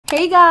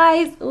Hey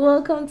guys,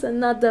 welcome to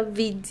another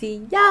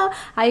video.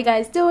 How you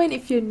guys doing?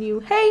 If you're new,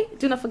 hey,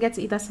 do not forget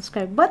to hit that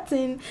subscribe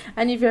button,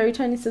 and if you're a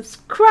returning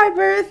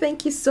subscriber,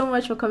 thank you so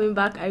much for coming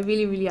back. I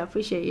really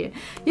appreciate it.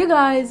 You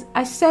guys,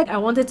 I said I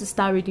wanted to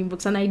start reading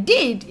books, and I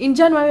did. In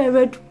January I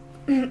read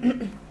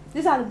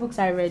these are the books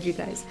I read, you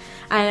guys,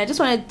 and I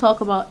just wanted to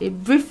talk about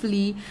it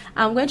briefly.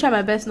 I'm going to try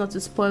my best not to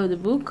spoil the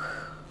book,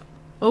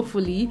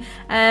 hopefully.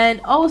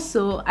 And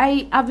also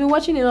I've been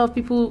watching a lot of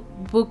people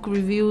book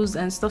reviews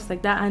and stuff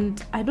like that,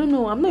 and I don't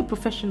know, I'm not a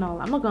professional.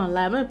 I'm not gonna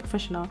lie, I'm not a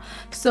professional.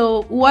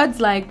 So words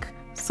like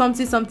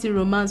something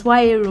romance,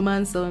 YA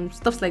romance, and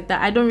stuff like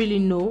that, I don't really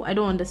know. I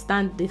don't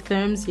understand the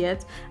terms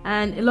yet,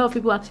 and a lot of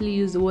people actually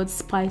use the word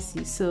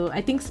spicy. So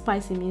I think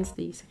spicy means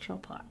the sexual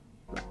part.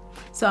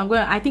 So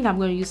I think I'm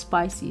going to use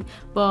spicy.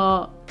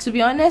 But to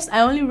be honest,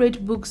 I only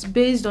rate books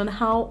based on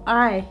how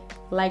I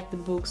like the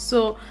book.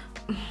 So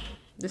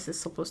this is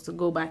supposed to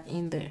go back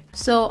in there.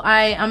 So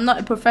I am not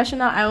a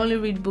professional. I only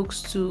read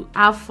books to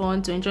have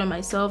fun, to enjoy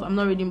myself. I'm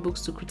not reading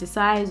books to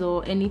criticize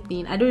or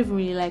anything. I don't even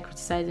really like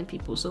criticizing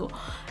people. So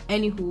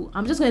anywho,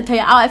 I'm just going to tell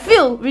you how I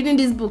feel reading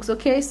these books,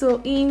 okay?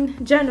 So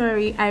in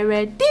January, I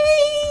read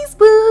these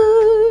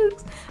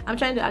books. I'm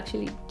trying to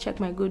actually check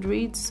my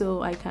Goodreads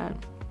so I can...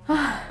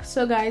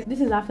 So guys,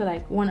 this is after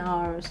like 1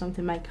 hour or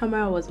something. My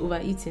camera was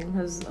overeating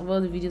because of all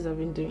the videos I've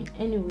been doing.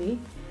 Anyway,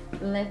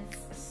 let's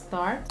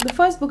start. The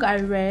first book I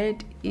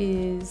read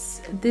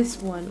is this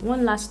one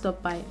Last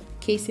Stop by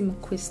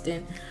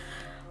McQuinston.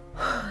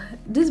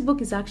 This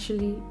book is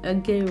actually a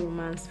gay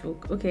romance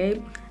book,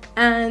 okay?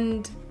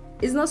 And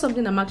it's not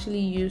something I'm actually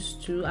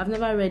used to. I've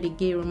never read a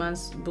gay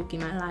romance book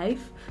in my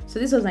life, so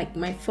this was like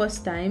my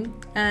first time.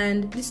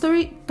 And the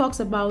story talks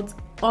about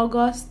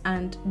August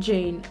and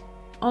Jane.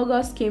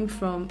 August came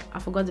from, I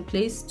forgot the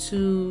place,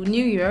 to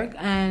New York,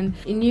 and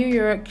in New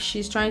York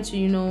she's trying to,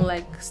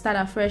 like start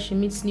afresh. She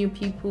meets new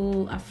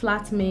people, a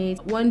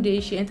flatmate. One day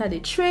she entered a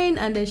train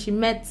and then she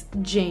met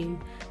Jane.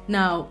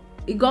 Now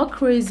it got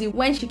crazy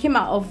when she came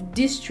out of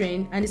this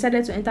train and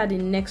decided to enter the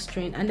next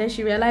train, and then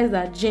she realized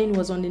that Jane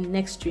was on the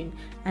next train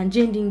and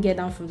Jane didn't get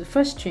down from the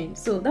first train.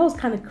 So that was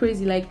kind of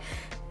crazy. Like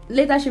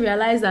later she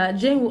realized that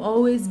Jane will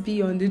always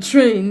be on the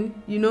train,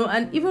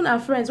 and even her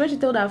friends, when she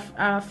told her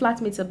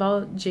flatmates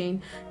about Jane,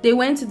 they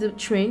went to the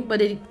train but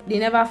they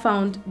never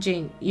found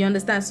Jane, you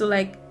understand?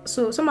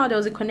 So somehow there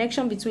was a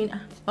connection between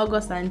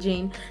August and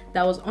Jane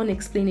that was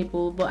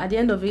unexplainable, but at the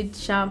end of it,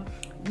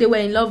 they were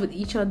in love with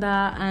each other.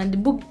 And the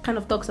book kind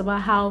of talks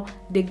about how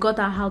they got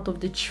her out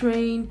of the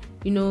train,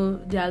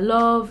 their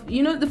love.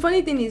 The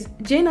funny thing is,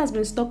 Jane has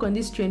been stuck on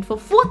this train for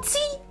 40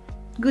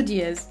 good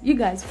years, you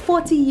guys,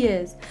 40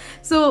 years.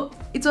 So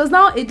it was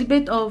now a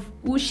debate of,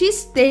 will she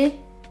stay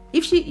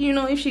if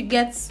she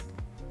gets,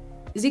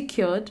 is it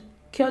cured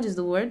is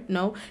the word?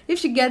 No. If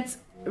she gets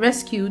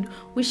rescued,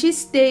 will she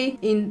stay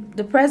in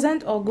the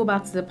present or go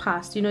back to the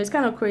past? It's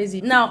kind of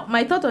crazy. Now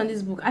my thought on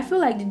this book, I feel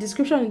like the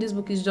description in this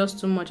book is just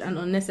too much and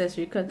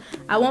unnecessary, because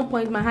at one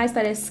point my eyes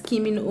started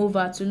skimming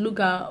over to look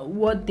at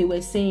what they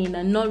were saying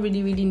and not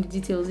really reading the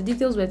details. The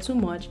details were too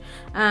much,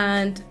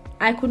 and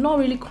I could not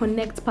really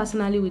connect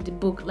personally with the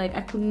book. Like I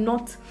could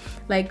not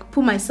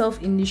put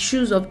myself in the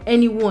shoes of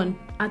anyone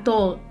at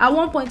all. At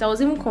one point I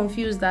was even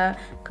confused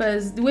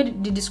because the way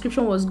the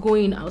description was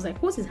going, I was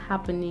like, what is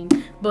happening?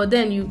 But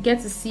then you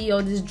get to see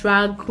all these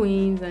drag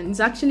queens, and it's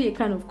actually a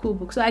kind of cool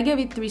book. So I gave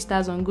it 3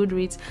 stars on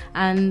Goodreads.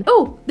 And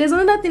there's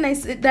another thing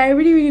that I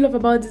really love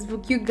about this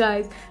book, you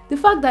guys. The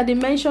fact that they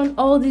mentioned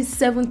all these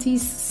 70s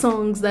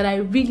songs that I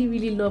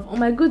really love. On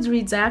my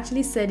Goodreads, I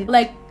actually said it,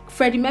 like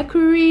Freddie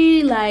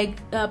Mercury,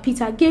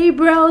 Peter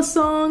Gabriel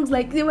songs,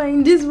 like they were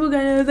in this book,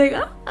 and I was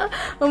like,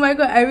 oh my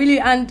god,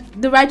 and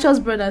the Righteous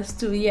Brothers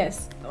too.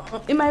 Yes,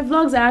 in my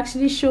vlogs I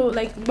actually show,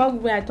 like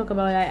blog where I talk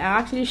about it, I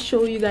actually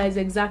show you guys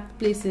exact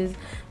places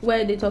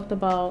where they talked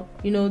about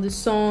the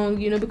song,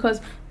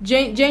 because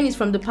Jane is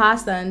from the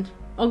past and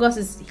August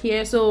is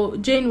here, so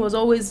Jane was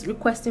always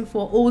requesting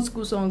for old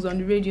school songs on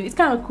the radio. It's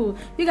kind of cool.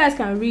 You guys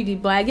can read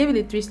it, but I gave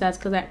it a 3 stars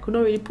because I could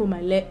not really put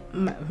my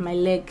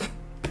leg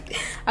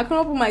I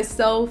cannot put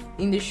myself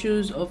in the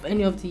shoes of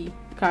any of the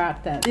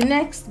characters. The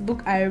next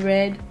book I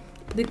read,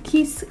 The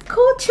Kiss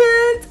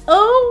Quotient.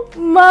 Oh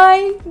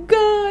my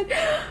god,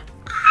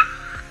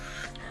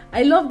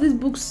 I love this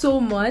book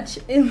so much.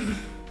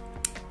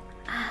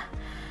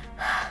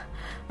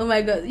 Oh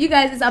my god, you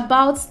guys, it's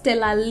about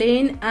Stella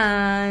Lane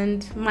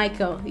and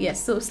Michael.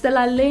 Yes, so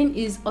Stella Lane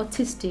is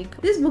autistic.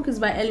 This book is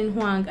by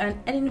Hoang,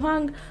 and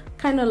Hoang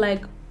kind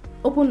of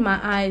opened my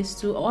eyes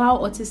to how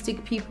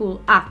autistic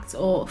people act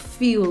or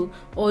feel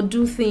or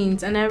do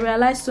things, and I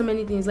realized so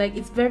many things. Like,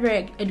 it's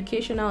very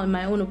educational in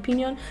my own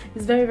opinion.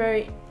 It's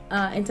very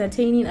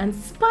entertaining and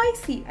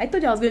spicy. I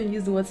told you I was going to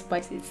use the word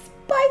spicy. It's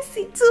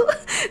spicy too.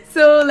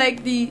 So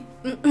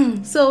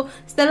so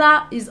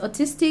Stella is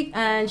autistic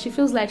and she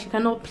feels like she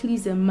cannot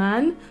please a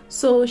man,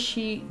 so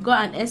she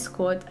got an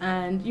escort.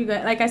 And you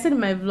guys, like I said in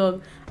my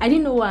vlog, I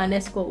didn't know what an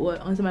escort was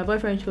until my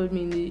boyfriend showed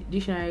me in the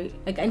dictionary.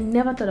 Like, I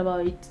never thought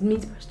about it. It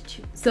means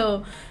prostitute.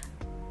 So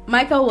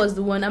Michael was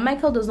the one, and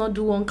Michael does not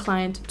do one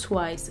client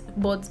twice,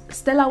 but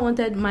Stella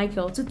wanted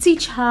Michael to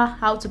teach her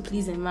how to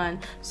please a man.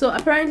 So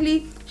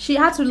apparently she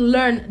had to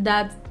learn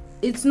that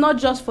it's not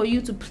just for you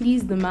to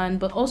please the man,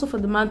 but also for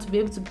the man to be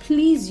able to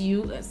please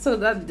you. So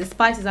that the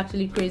spice is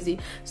actually crazy.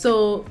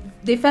 So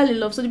they fell in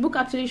love. So the book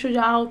actually shows you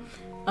how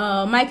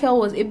Michael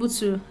was able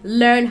to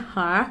learn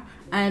her,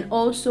 and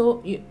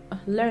also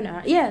learn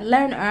her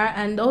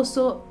and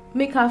also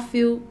make her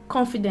feel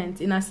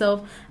confident in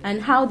herself, and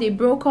how they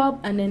broke up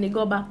and then they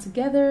got back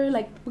together.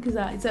 Like, book is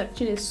it's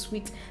actually a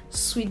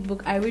sweet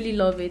book. I really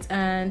love it,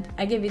 and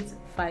I gave it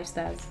 5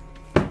 stars.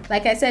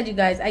 Like I said, you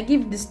guys, I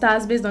give the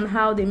stars based on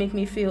how they make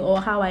me feel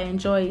or how I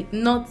enjoy it,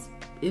 not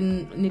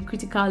in a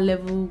critical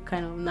level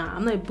kind of.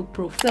 I'm not a book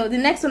pro. So the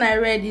next one I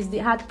read is The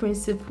Heart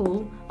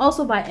Principle,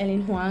 also by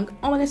Hoang.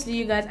 Honestly,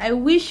 you guys, I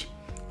wish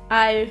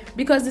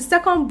because the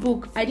second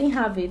book I didn't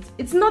have it.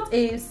 It's not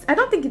I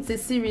don't think it's a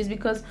series,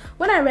 because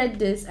when I read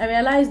this I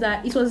realized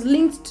that it was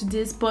linked to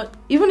this, but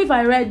even if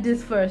I read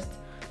this first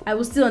I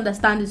will still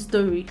understand the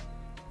story.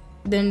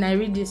 Then I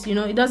read this,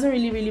 it doesn't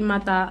really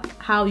matter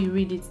how you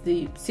read it,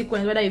 the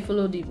sequence, whether you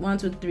follow the 1,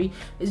 2, 3.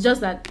 It's just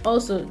that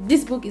also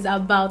this book is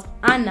about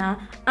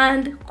Anna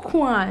and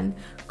Quan.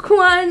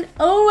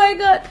 Oh my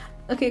god.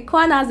 Okay,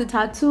 Quan has a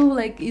tattoo,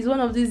 like he's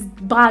one of these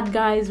bad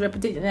guys,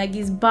 reputation, like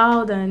he's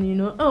bald,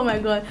 and oh my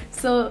god.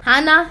 So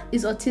Hannah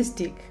is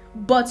autistic,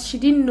 but she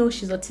didn't know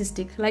she's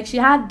autistic. Like, she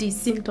had the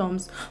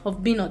symptoms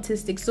of being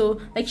autistic,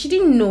 so like she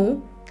didn't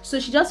know.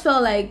 So she just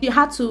felt like she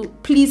had to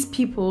please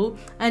people,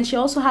 and she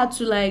also had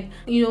to, like,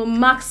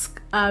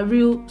 mask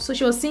real. So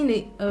she was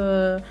seeing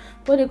a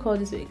what do they call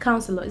this? A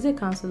counselor? Is it a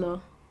counselor?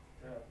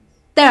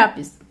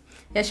 Therapist.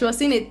 Yeah, she was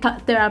seeing a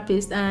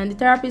therapist, and the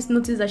therapist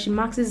noticed that she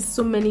maxes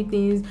so many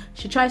things.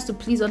 She tries to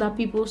please other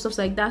people, stuff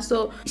like that.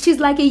 So she's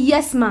like a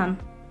yes man.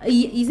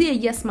 Is it a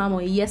yes ma'am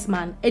or a yes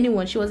man?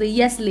 Anyone. She was a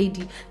yes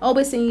lady,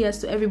 always saying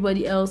yes to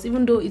everybody else,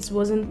 even though it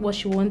wasn't what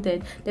she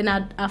wanted. Then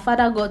her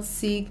father got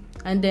sick,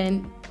 and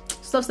then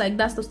stuff like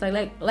that.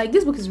 Like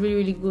this book is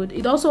really good.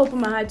 It also opened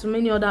my eye to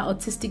many other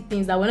autistic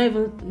things that were not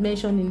even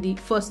mentioned in the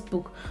first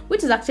book,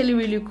 which is actually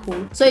really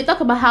cool. So it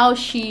talked about how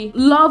she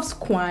loves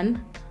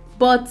Quan,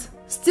 but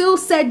still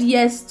said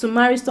yes to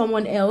marry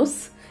someone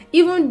else,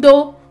 even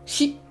though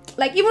she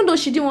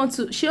didn't want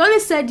to. She only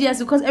said yes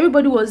because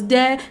everybody was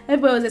there,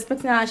 everybody was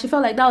expecting her, and she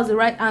felt like that was the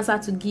right answer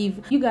to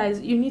give. You guys,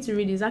 you need to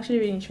read it. It's actually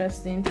really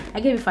interesting. I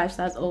gave it 5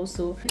 stars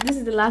also. This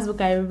is the last book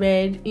I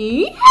read.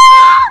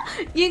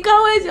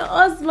 Yinka, Where's Your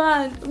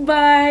Husband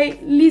by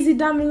Lizzie,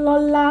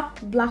 Damilola,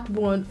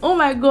 Blackburn. Oh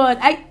my god,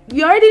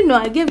 you already know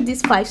I gave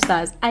this 5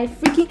 stars. I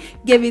freaking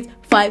gave it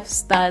 5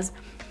 stars.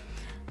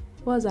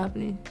 What's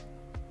happening?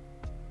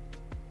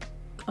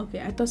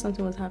 Okay, I thought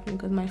something was happening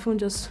because my phone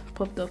just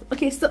popped up.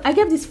 Okay, so I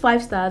gave this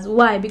 5 stars.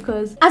 Why?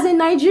 Because as a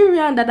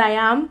Nigerian that I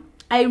am,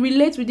 I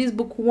relate with this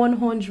book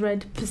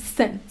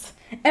 100%.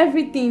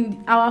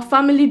 Everything, our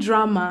family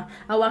drama,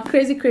 our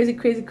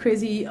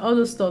crazy, all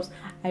those stuff,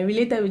 I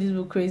related with this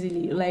book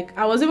crazily. Like,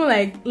 I was even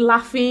like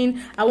laughing.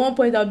 At one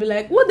point I'll be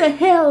like, what the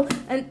hell?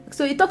 And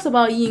so it talks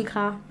about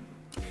Yinka.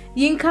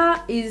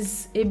 Yinka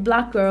is a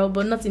black girl,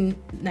 but not in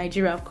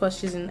Nigeria, of course.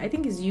 She's in, I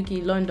think it's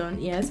UK,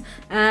 London, yes.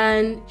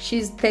 And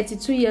she's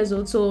 32 years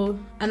old. So,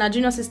 and her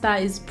junior sister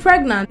is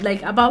pregnant,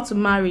 like about to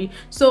marry.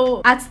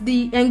 So at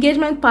the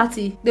engagement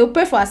party, they'll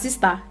pray for her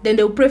sister, then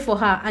they'll pray for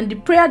her. And the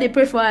prayer they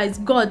pray for her is,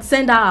 God,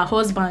 send her a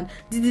husband.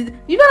 You know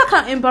that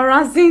kind of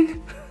embarrassing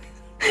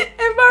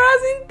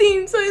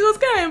thing. So it was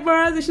kind of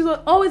embarrassing. She was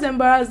always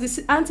embarrassed.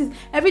 The aunties,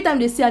 every time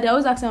they see her, they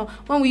always ask her,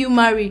 when will you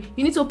marry?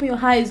 You need to open your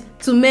eyes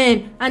to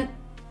men. And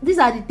these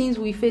are the things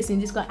we face in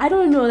this class. I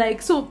don't know,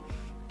 like, so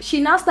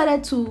she now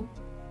started to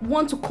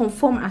want to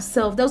conform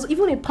herself. There was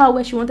even a part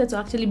where she wanted to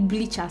actually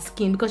bleach her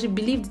skin because she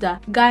believed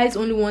that guys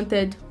only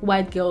wanted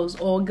white girls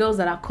or girls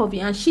that are curvy,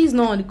 and she's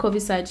not on the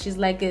curvy side. She's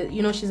like a,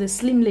 she's a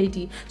slim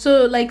lady.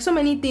 So like so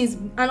many things,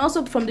 and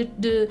also from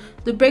the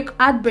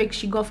heartbreak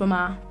she got from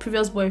her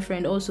previous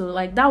boyfriend also,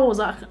 like that was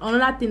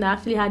another thing that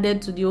actually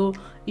added to the whole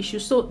issue.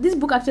 So this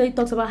book actually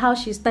talks about how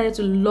she started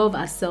to love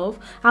herself,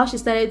 how she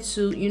started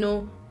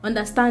to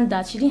understand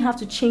that she didn't have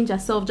to change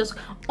herself. Just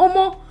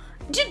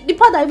the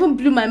part that even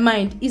blew my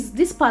mind is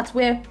this part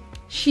where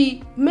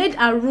she made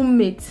her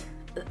roommate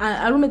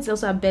is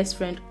also her best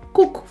friend,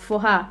 cook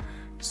for her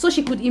so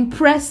she could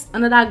impress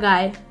another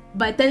guy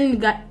by telling the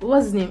guy,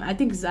 what's his name, I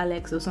think it's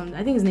Alex or something,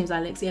 I think his name's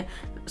Alex, yeah,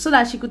 so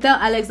that she could tell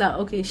Alex that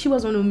okay, she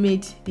was one who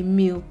made the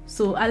meal,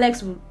 so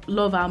Alex would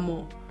love her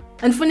more.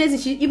 And funny,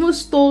 she even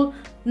stole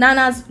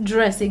Nana's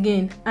dress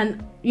again,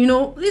 and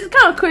it's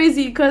kind of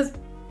crazy because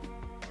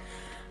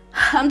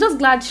I'm just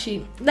glad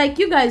she, like,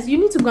 you guys, you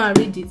need to go and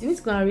read it. You need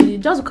to go and read it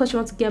just because she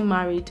wants to get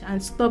married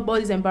and stop all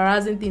these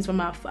embarrassing things from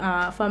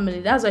her family.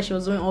 That's why she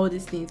was doing all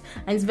these things,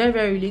 and it's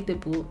very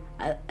relatable.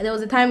 There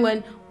was a time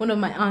when one of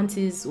my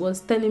aunties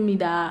was telling me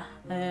that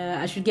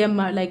I should get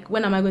married, like,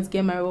 when am I going to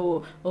get married,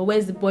 or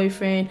where's the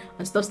boyfriend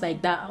and stuff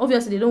like that.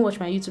 Obviously they don't watch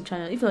my YouTube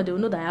channel. If not, they will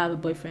know that I have a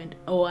boyfriend,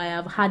 or I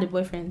have had a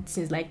boyfriend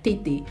since like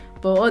Tete,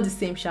 but all the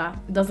same,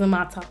 it doesn't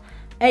matter.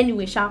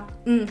 Anyway,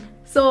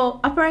 So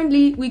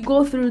apparently we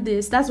go through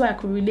this. That's why I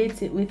could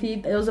relate it with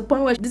it. There was a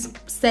point where this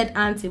said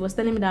auntie was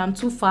telling me that I'm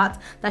too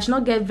fat, that I should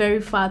not get very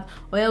fat,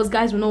 or else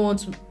guys will not want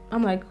to.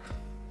 I'm like,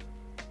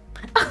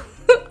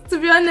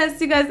 to be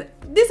honest, you guys,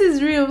 this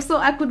is real. So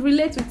I could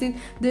relate with it.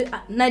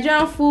 The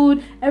Nigerian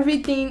food,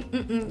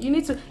 everything. You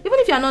need to, even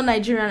if you're not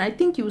Nigerian, I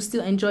think you will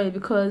still enjoy it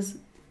because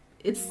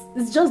it's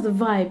just the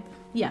vibe.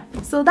 Yeah.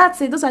 So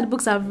that's it. Those are the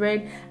books I've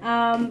read.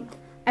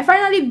 I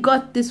finally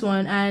got this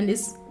one, and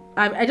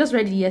I just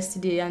read it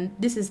yesterday, and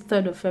this is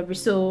 3rd of February,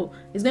 so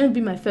it's going to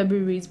be my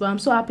February reads. But I'm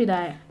so happy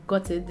that I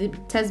got it. The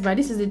test by,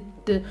 this is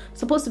the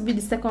supposed to be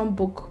the second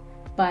book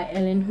by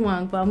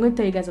Hoang, but I'm going to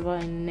tell you guys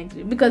about it in the next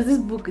video, because this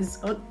book is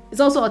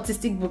also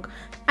autistic book.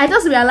 I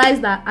just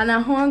realized that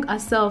Hoang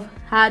herself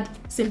had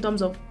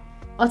symptoms of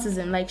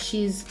autism, like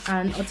she's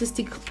an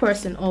autistic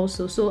person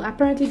also. So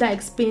apparently that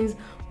explains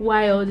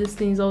why all these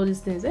things.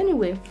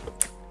 Anyway,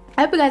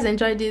 I hope you guys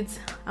enjoyed it.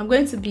 I'm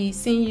going to be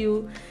seeing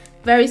you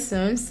very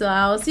soon, so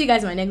I'll see you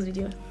guys in my next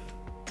video.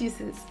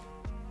 Deuces.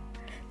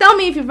 Tell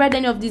me if you've read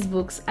any of these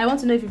books. I want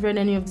to know if you've read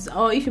any of these,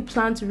 or if you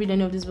plan to read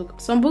any of these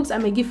books. Some books I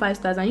may give 5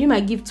 stars and you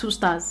might give 2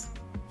 stars.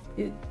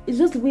 It's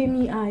just the way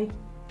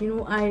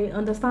I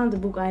understand the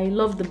book. I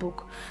love the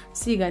book.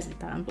 See you guys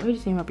later. I'm already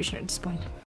saying rubbish at this point.